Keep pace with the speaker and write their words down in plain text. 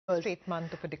straight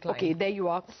month of a decline. Okay, there you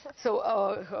are. So,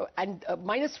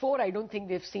 -4, I don't think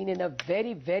we've seen in a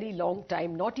very, very long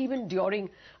time, not even during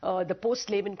the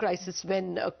post-Lehman crisis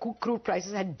when crude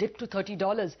prices had dipped to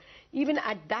 $30. Even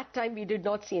at that time, we did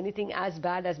not see anything as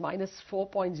bad as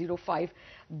 -4.05.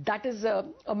 That is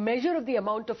a measure of the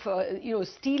amount of,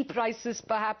 steel prices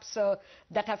perhaps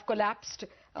that have collapsed.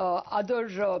 Other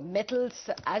metals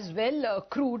as well,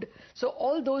 crude. So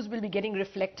all those will be getting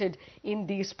reflected in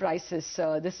these prices.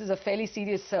 This is a fairly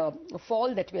serious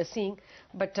fall that we are seeing,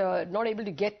 but not able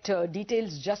to get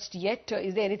details just yet.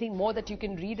 Is there anything more that you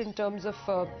can read in terms of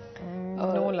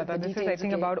no, Lata, this is, I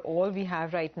think, about all we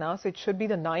have right now. So it should be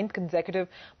the 9th consecutive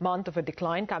month of a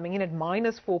decline, coming in at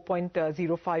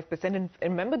 -4.05%. And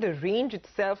remember, the range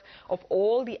itself of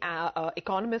all the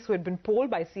economists who had been polled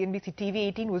by CNBC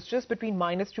TV18 was just between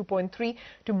 -2.3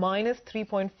 to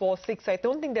 -3.46. I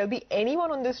don't think there'll be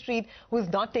anyone on the street who is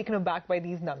not taken aback by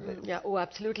these numbers. Yeah, oh,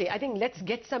 absolutely. I think let's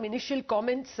get some initial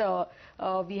comments.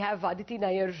 We have Aditi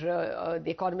Nair, the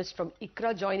economist from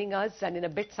ICRA, joining us, and in a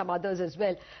bit some others as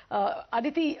well.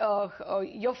 Aditi,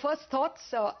 your first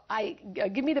thoughts?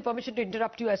 Give me the permission to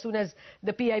interrupt you as soon as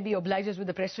the PIB obliges with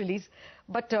the press release.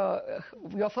 But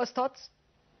your first thoughts?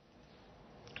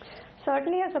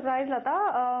 Certainly a surprise,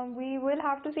 Lata. We will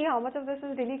have to see how much of this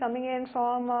is really coming in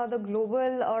from the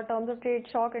global terms of trade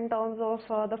shock in terms of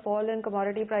the fall in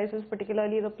commodity prices,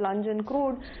 particularly the plunge in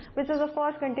crude, which is of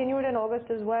course continued in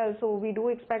August as well. So we do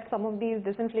expect some of these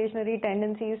disinflationary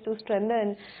tendencies to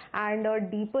strengthen and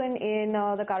deepen in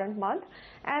the current month.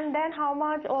 And then how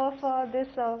much of this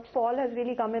fall has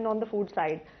really come in on the food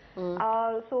side.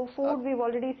 So food we've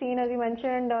already seen, as you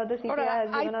mentioned, the CPI has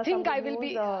given us some good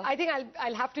news. I think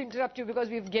I'll have to interrupt you because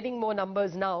we're getting more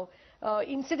numbers now.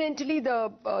 Incidentally,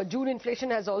 the June inflation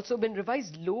has also been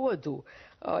revised lower though.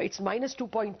 It's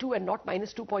 -2.2 and not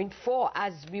 -2.4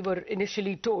 as we were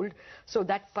initially told. So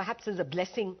that perhaps is a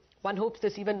blessing. One hopes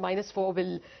this even -4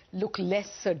 will look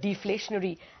less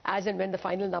deflationary as and when the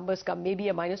final numbers come, maybe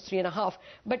a -3.5.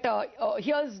 But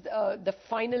here's the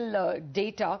final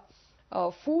data.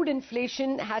 Food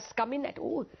inflation has come in at,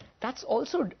 that's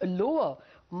also lower.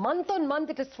 Month on month,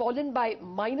 it has fallen by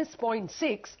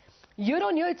 -0.6. Year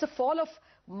on year, it's a fall of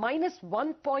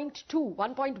 -1.2,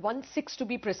 1.16 to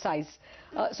be precise.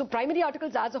 So primary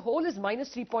articles as a whole is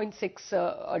 -3.6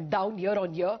 down year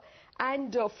on year.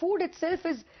 And food itself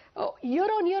is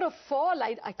year-on-year a fall.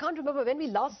 I can't remember when we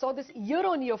last saw this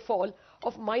year-on-year fall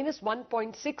of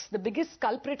 -1.6. The biggest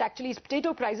culprit actually is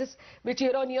potato prices, which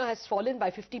year-on-year has fallen by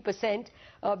 50%.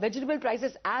 Vegetable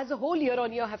prices as a whole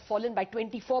year-on-year have fallen by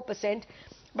 24%.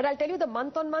 But I'll tell you, the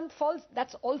month-on-month falls,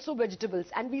 that's also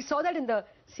vegetables. And we saw that in the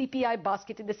CPI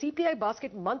basket. In the CPI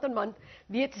basket, month-on-month,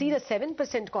 we had seen a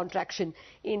 7% contraction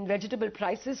in vegetable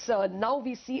prices. Now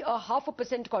we see a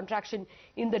 0.5% contraction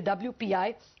in the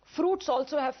WPI. Fruits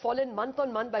also have fallen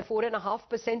month-on-month by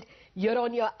 4.5%,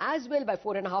 year-on-year as well by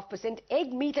 4.5%.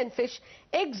 Egg, meat and fish.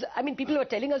 Eggs, I mean, people were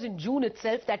telling us in June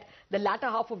itself that the latter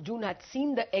half of June had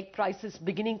seen the egg prices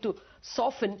beginning to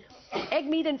soften. Egg,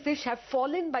 meat and fish have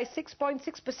fallen by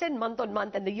 6.6%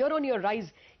 month-on-month, and the year-on-year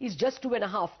rise is just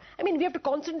 2.5%. I mean, we have to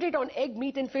concentrate on egg,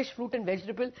 meat and fish, fruit and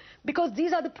vegetable, because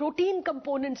these are the protein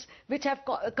components which have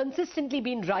consistently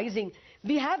been rising.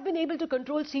 We have been able to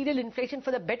control cereal inflation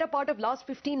for the better part of last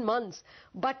 15 months,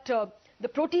 but the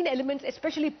protein elements,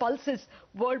 especially pulses,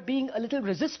 were being a little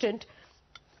resistant.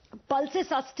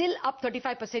 Pulses are still up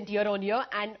 35% year-on-year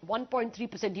and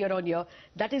 1.3% year-on-year.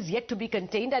 That is yet to be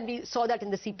contained, and we saw that in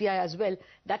the CPI as well.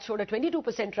 That showed a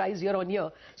 22% rise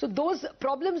year-on-year. So those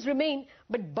problems remain,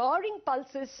 but barring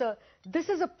pulses, this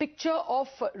is a picture of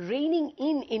reining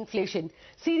in inflation.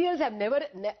 Cereals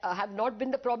have not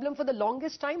been the problem for the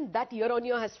longest time. That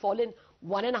year-on-year has fallen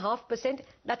 1.5%.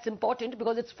 That's important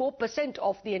because it's 4%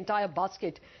 of the entire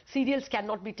basket. Cereals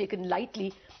cannot be taken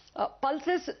lightly.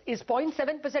 Pulses is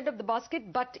 0.7% of the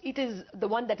basket, but it is the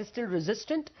one that is still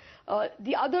resistant.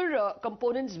 The other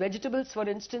components, vegetables for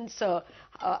instance,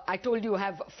 I told you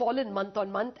have fallen month on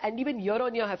month, and even year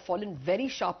on year have fallen very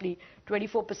sharply,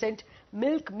 24%.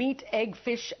 Milk, meat, egg,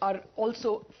 fish are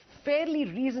also fairly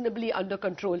reasonably under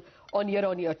control on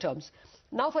year terms.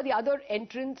 Now for the other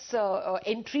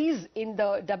entries in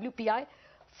the WPI,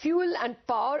 fuel and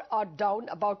power are down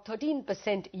about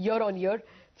 13% year on year.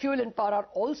 Fuel and power are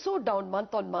also down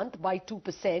month on month by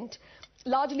 2%.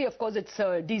 Largely, of course, it's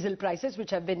diesel prices which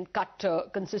have been cut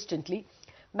consistently.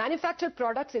 Manufactured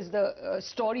products is the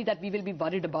story that we will be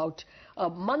worried about.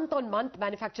 Month on month,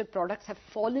 manufactured products have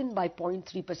fallen by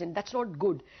 0.3%. That's not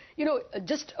good. You know,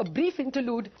 just a brief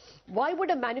interlude. Why would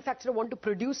a manufacturer want to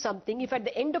produce something if at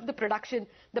the end of the production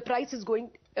the price is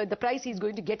going the price he's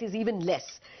going to get is even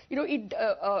less? You know, it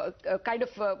kind of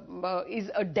is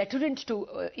a deterrent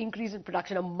to increase in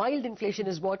production. A mild inflation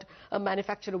is what a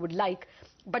manufacturer would like.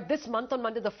 But this month on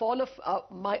month is the fall of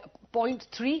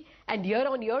 0.3, and year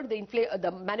on year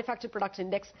the manufactured products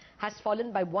index has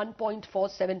fallen by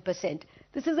 1.47%.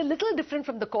 This is a little different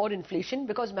from the core inflation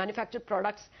because manufactured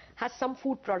products has some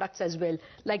food products as well,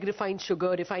 like refined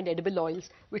sugar, refined edible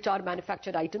oils, which are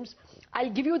manufactured items.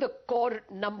 I'll give you the core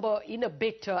number in a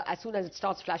bit as soon as it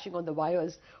starts flashing on the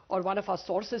wires, or one of our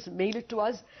sources mail it to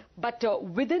us. But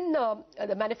within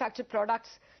the manufactured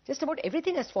products, just about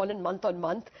everything has fallen month on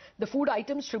month. The food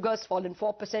items, sugar has fallen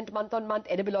 4% month on month,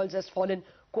 edible oils has fallen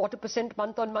 0.25%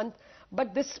 month on month.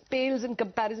 But this pales in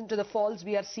comparison to the falls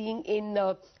we are seeing in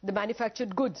the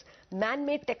manufactured goods.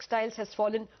 Man-made textiles has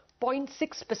fallen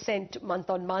 0.6% month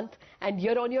on month, and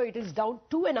year on year it is down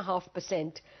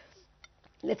 2.5%.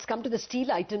 Let's come to the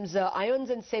steel items. Irons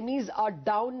and semis are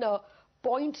down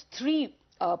 0.3%,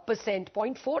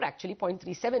 0.4 actually,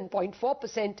 0.37,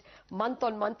 0.4% month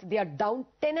on month. They are down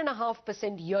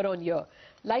 10.5% year on year.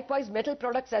 Likewise, metal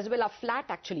products as well are flat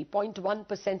actually,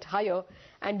 0.1% higher,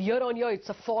 and year on year it's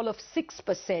a fall of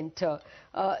 6%.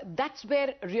 That's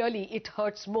where really it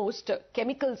hurts most.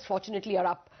 Chemicals fortunately are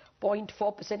up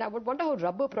 0.4%. I would wonder how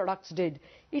rubber products did.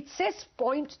 It says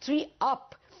 0.3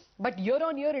 up, but year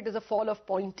on year it is a fall of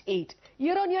 0.8.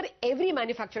 Year on year every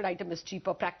manufactured item is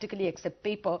cheaper practically except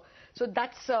paper. So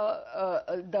that's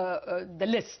the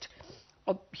list.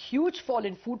 A huge fall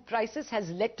in food prices has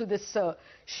led to this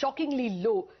shockingly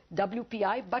low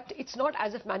WPI, but it's not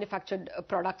as if manufactured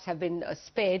products have been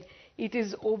spared. It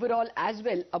is overall as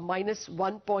well a minus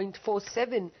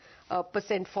 1.47%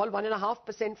 fall,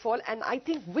 1.5% fall, and I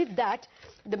think with that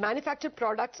the manufactured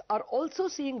products are also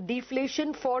seeing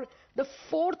deflation for the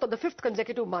fourth or the fifth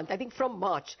consecutive month. I think from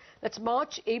March. That's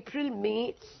March, April,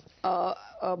 May,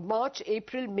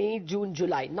 June,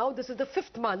 July. Now this is the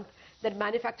fifth month that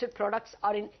manufactured products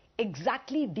are in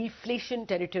exactly deflation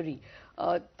territory.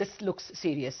 This looks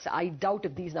serious. I doubt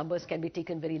if these numbers can be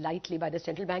taken very lightly by the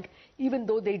central bank, even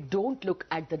though they don't look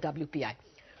at the WPI.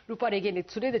 Rupa again,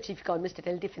 it's today the chief economist at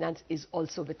LT Finance is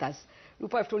also with us.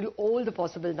 Rupa, I've told you all the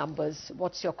possible numbers.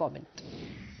 What's your comment?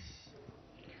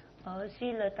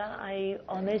 See, Lata, I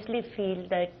honestly feel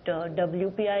that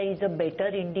WPI is a better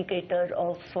indicator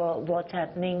of what's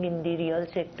happening in the real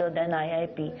sector than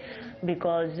IIP,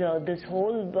 because this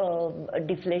whole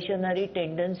deflationary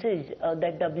tendencies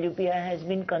that WPI has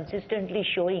been consistently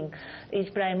showing is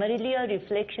primarily a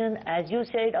reflection, as you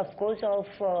said, of course, of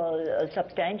a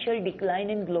substantial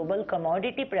decline in global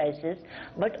commodity prices,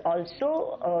 but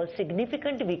also a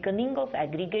significant weakening of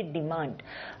aggregate demand.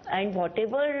 And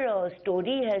whatever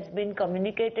story has been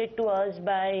communicated to us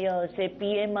by, say,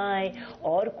 PMI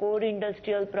or core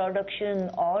industrial production,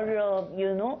 or,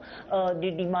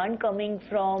 the demand coming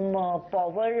from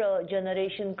power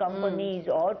generation companies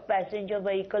or passenger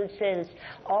vehicle sales,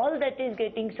 all that is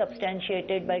getting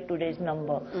substantiated by today's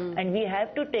number. And we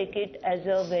have to take it as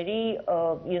a very,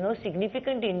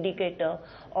 significant indicator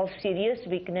of serious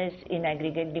weakness in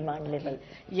aggregate demand level.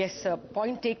 Yes,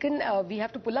 point taken. We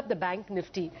have to pull up the bank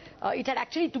Nifty. It had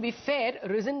actually, to be fair,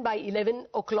 risen by 11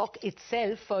 o'clock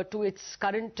itself to its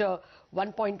current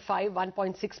 1.5,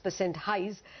 1.6%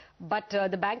 highs. But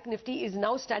the bank Nifty is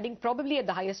now standing probably at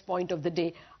the highest point of the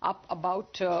day, up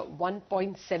about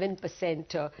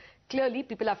 1.7%. Clearly,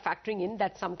 people are factoring in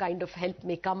that some kind of help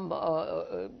may come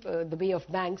the way of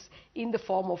banks in the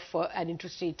form of an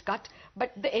interest rate cut.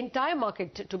 But the entire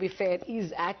market, to be fair,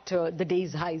 is at the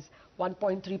day's highs,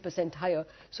 1.3% higher.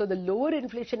 So the lower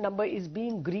inflation number is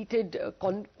being greeted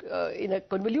in a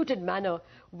convoluted manner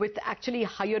with actually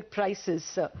higher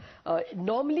prices.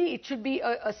 Normally, it should be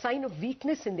a sign of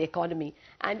weakness in the economy,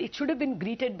 and it should have been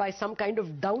greeted by some kind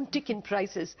of downtick in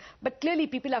prices. But clearly,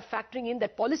 people are factoring in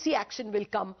that policy action will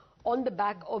come on the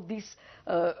back of these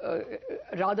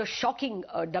rather shocking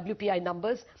WPI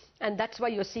numbers, and that's why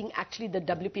you're seeing actually the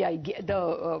WPI,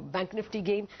 the Bank Nifty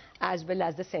gain, as well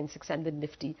as the Sensex and the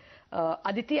Nifty.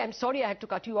 Aditi, I'm sorry I had to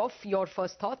cut you off. Your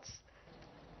first thoughts?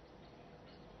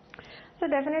 So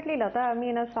definitely, Lata, I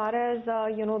mean, as far as,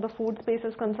 the food space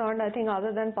is concerned, I think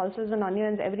other than pulses and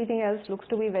onions, everything else looks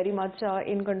to be very much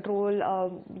in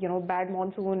control, bad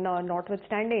monsoon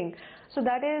notwithstanding. So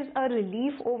that is a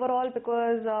relief overall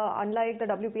because unlike the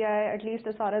WPI, at least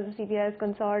as far as the CPI is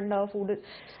concerned, food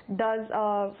does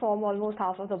form almost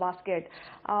half of the basket.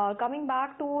 Coming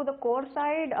back to the core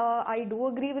side, I do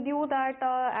agree with you that,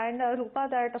 and Rupa,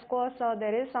 that of course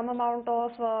there is some amount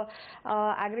of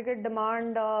aggregate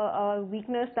demand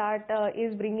weakness that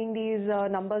is bringing these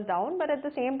numbers down. But at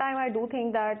the same time, I do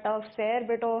think that a fair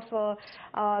bit of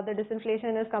the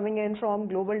disinflation is coming in from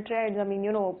global trends. I mean,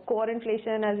 core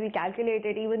inflation, as we calculate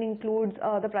it, even includes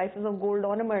the prices of gold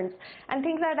ornaments and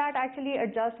things like that actually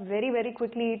adjust very, very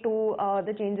quickly to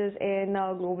the changes in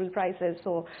global prices.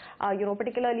 So,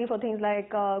 particularly for things like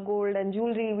gold and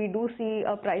jewelry, we do see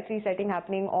a price resetting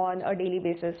happening on a daily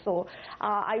basis. So,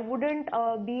 I wouldn't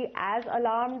be as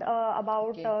alarmed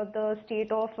about the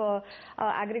state of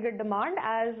aggregate demand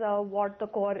as what the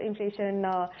core inflation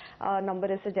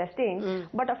number is suggesting.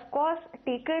 But of course,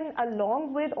 taken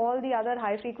along with all the other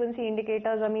high frequency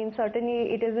indicators, I mean,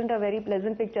 certainly it isn't a very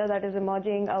pleasant picture that is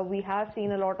emerging. We have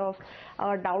seen a lot of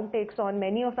downticks on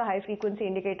many of the high frequency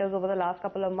indicators over the last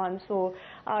couple of months. So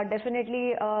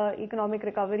definitely economic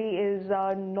recovery is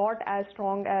not as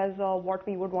strong as what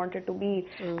we would want it to be.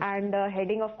 And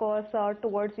heading, of course,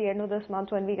 towards the end of this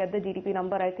month when we get the GDP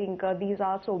number, I think these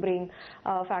are sobering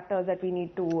factors that we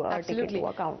need to take into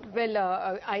account. Well,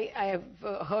 I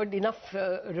have heard enough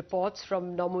reports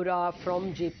from Nomura,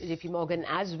 from JP Morgan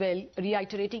as well,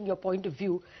 reiterating your point of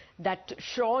view that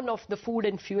shorn of the food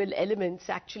and fuel elements,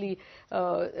 actually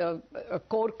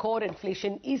core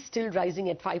inflation is still rising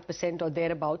at 5% or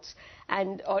thereabouts.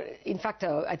 And in fact,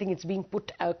 I think it's being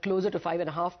put closer to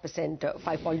 5.5%,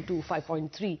 5.2,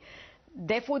 5.3.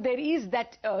 Therefore, there is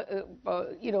that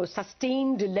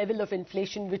sustained level of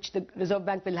inflation which the Reserve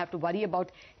Bank will have to worry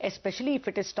about, especially if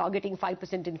it is targeting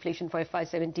 5% inflation for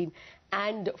FY17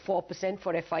 and 4%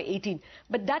 for FY18.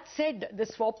 But that said,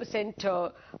 this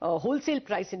 4% wholesale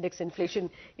price index inflation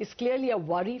is clearly a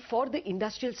worry for the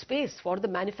industrial space, for the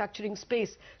manufacturing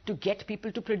space, to get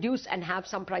people to produce and have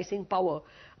some pricing power.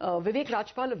 Vivek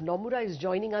Rajpal of Nomura is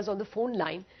joining us on the phone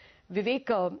line. Vivek,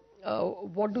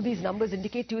 what do these numbers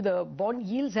indicate to you? The bond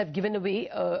yields have given away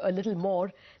a little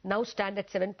more, now stand at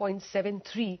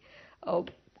 7.73.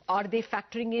 Are they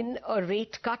factoring in a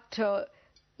rate cut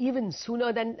even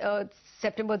sooner than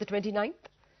September the 29th?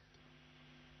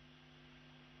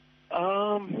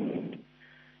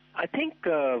 I think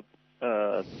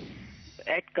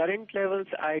at current levels,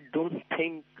 I don't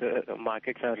think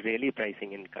markets are really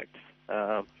pricing in cuts.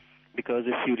 Because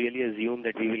if you really assume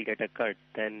that we will get a cut,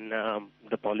 then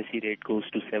the policy rate goes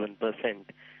to 7%.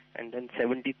 And then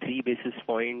 73 basis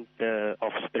point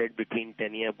of spread between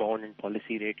 10-year bond and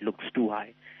policy rate looks too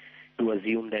high to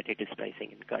assume that it is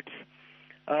pricing in cuts.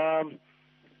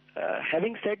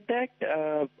 Having said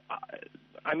that,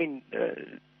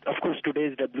 of course,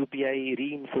 today's WPI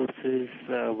reinforces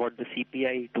what the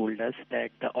CPI told us,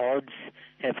 that the odds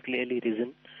have clearly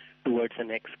risen towards the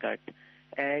next cut.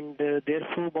 And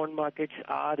therefore bond markets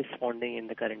are responding in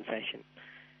the current fashion.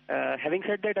 Having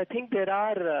said that, I think there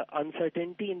are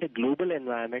uncertainty in the global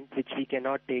environment which we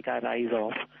cannot take our eyes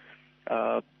off.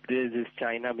 There is this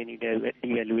China mini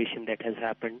devaluation that has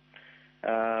happened,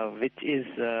 which is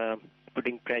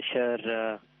putting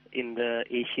pressure in the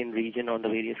Asian region on the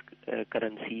various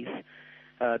currencies.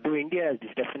 Though India is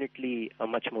definitely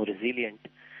much more resilient.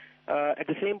 At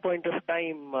the same point of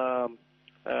time,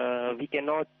 we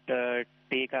cannot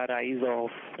take our eyes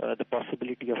off the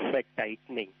possibility of Fed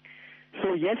tightening.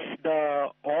 So yes, the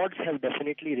odds have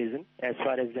definitely risen as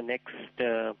far as the next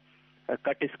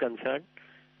cut is concerned.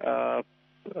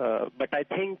 But I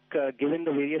think given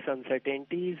the various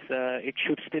uncertainties, it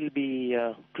should still be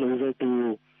closer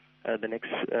to the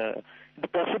next, the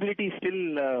possibility is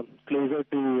still closer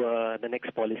to the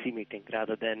next policy meeting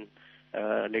rather than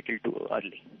little too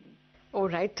early. All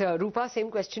right, Rupa,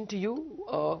 same question to you.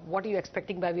 What are you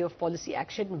expecting by way of policy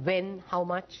action? When? How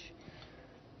much?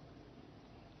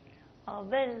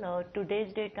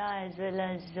 Today's data as well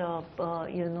as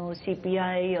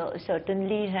CPI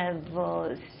certainly have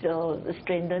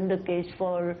strengthened the case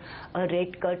for a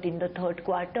rate cut in the third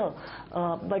quarter.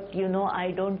 But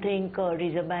I don't think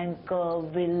Reserve Bank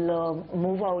will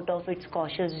move out of its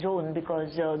cautious zone,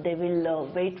 because they will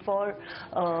wait for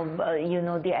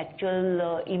the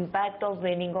actual impact of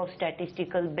waning of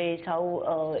statistical base,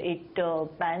 how it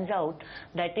pans out.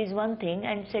 That is one thing.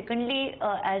 And secondly,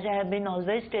 as I have been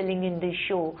always telling in this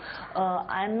show,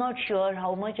 I'm not sure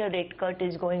how much a rate cut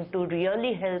is going to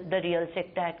really help the real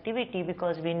sector activity,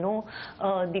 because we know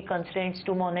the constraints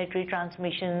to monetary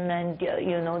transmission and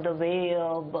the way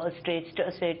stressed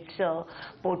assets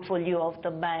portfolio of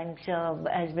the banks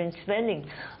has been swelling.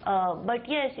 But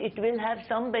yes, it will have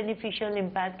some beneficial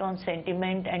impact on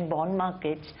sentiment and bond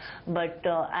markets, but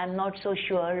I'm not so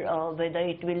sure whether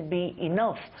it will be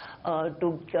enough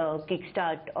to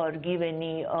kickstart or give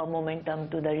any momentum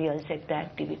to the real sector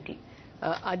activity.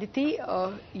 Aditi,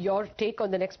 your take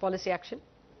on the next policy action?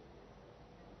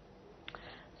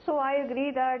 So I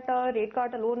agree that rate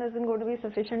cut alone isn't going to be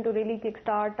sufficient to really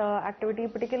kickstart activity,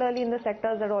 particularly in the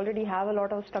sectors that already have a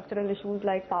lot of structural issues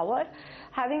like power.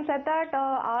 Having said that,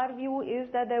 our view is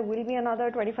that there will be another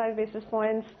 25 basis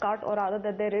points cut, or rather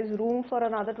that there is room for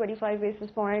another 25 basis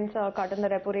points cut in the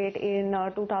repo rate in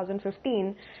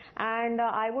 2015. And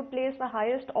I would place the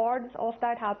highest odds of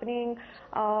that happening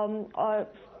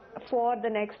for the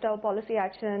next policy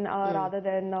action rather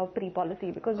than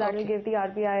pre-policy, because that will give the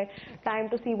RBI time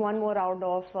to see one more round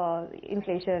of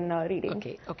inflation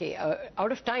reading. Okay.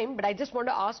 Out of time, but I just want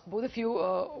to ask both of you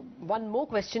one more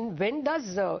question. When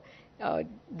does the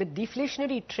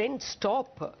deflationary trend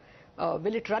stop?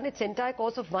 Will it run its entire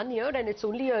course of 1 year, and it's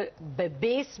only a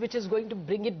base which is going to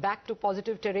bring it back to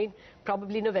positive terrain,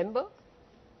 probably November?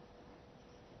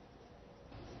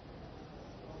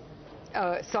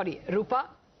 Sorry, Rupa?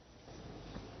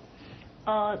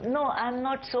 No, I'm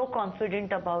not so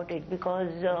confident about it,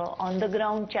 because on the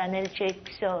ground channel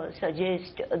checks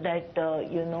suggest that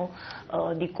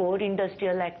the core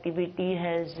industrial activity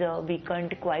has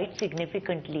weakened quite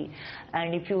significantly,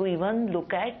 and if you even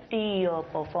look at the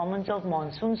performance of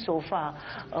monsoon so far,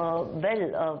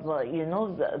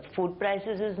 food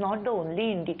prices is not the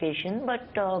only indication,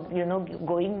 but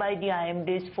going by the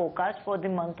IMD's forecast for the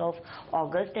month of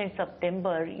August and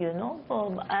September,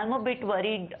 I'm a bit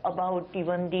worried about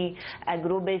even the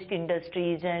agro-based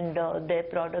industries and their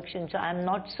production. So I'm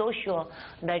not so sure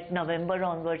that November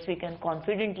onwards we can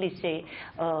confidently say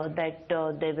that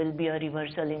there will be a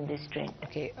reversal in this trend.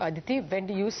 Okay, Aditi, when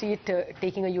do you see it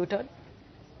taking a U-turn?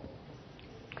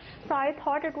 So I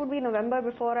thought it would be November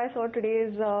before I saw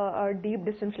today's deep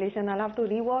disinflation. I'll have to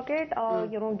rework it.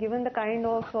 Given the kind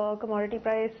of commodity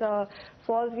price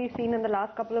falls we've seen in the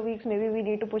last couple of weeks, maybe we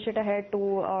need to push it ahead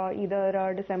to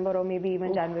either December or maybe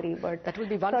even January. But that will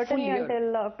be one certainly full year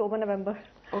until October, November.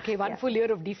 Okay, one full year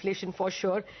of deflation for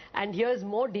sure. And here's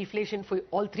more deflation for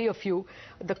all three of you.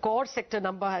 The core sector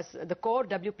the core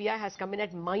WPI has come in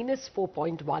at minus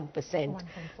 4.1%.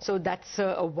 So that's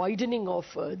a widening of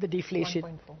the deflation.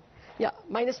 1.4. Yeah,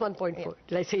 minus 1.4. Yeah.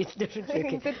 Did I say it differently?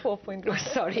 Okay. It's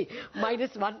 4.4. Sorry,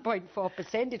 minus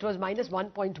 1.4%. It was minus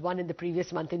 1.1 in the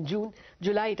previous month. In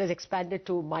July, it has expanded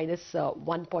to minus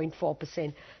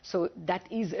 1.4%. So that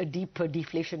is a deep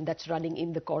deflation that's running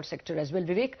in the core sector as well.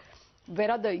 Vivek,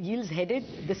 where are the yields headed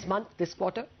this month, this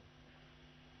quarter?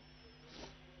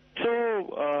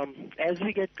 So, as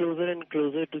we get closer and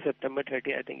closer to September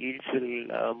 30, I think yields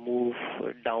will move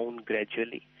down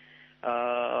gradually.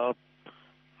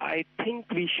 I think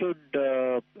we should,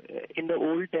 in the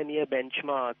old 10-year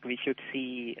benchmark, we should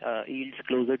see yields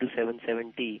closer to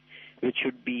 770, which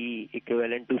should be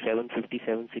equivalent to 750,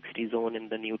 760 zone in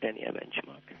the new 10-year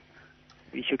benchmark.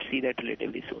 We should see that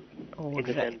relatively soon. Oh,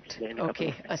 right.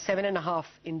 Okay, a 7.5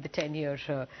 in the 10-year.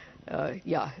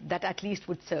 Yeah, that at least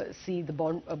would see the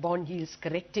bond yields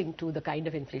correcting to the kind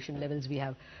of inflation levels we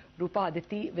have. Rupa,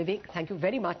 Aditi, Vivek, thank you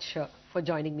very much for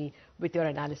joining me with your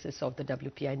analysis of the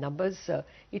WPI numbers.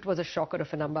 It was a shocker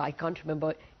of a number. I can't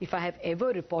remember if I have ever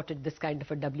reported this kind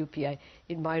of a WPI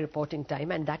in my reporting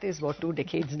time, and that is what 2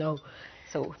 decades now.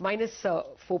 So minus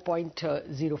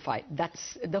 4.05.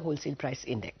 That's the wholesale price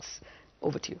index.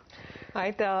 Over to you.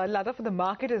 Right, Lada, for the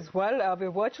market as well,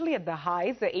 we're virtually at the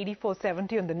highs,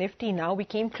 84.70 on the Nifty now. We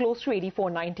came close to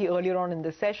 84.90 earlier on in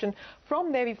the session.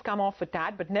 From there, we've come off a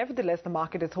tad, but nevertheless, the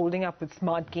market is holding up with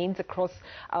smart gains across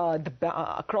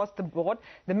the board.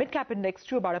 The mid-cap index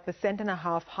to about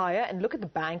 1.5% higher. And look at the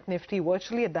bank Nifty,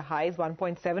 virtually at the highs,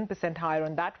 1.7% higher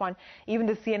on that one. Even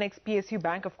the CNX PSU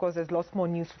Bank, of course, has lost more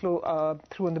news flow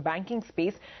through in the banking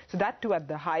space. So that too at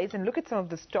the highs. And look at some of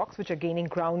the stocks which are gaining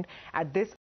ground at this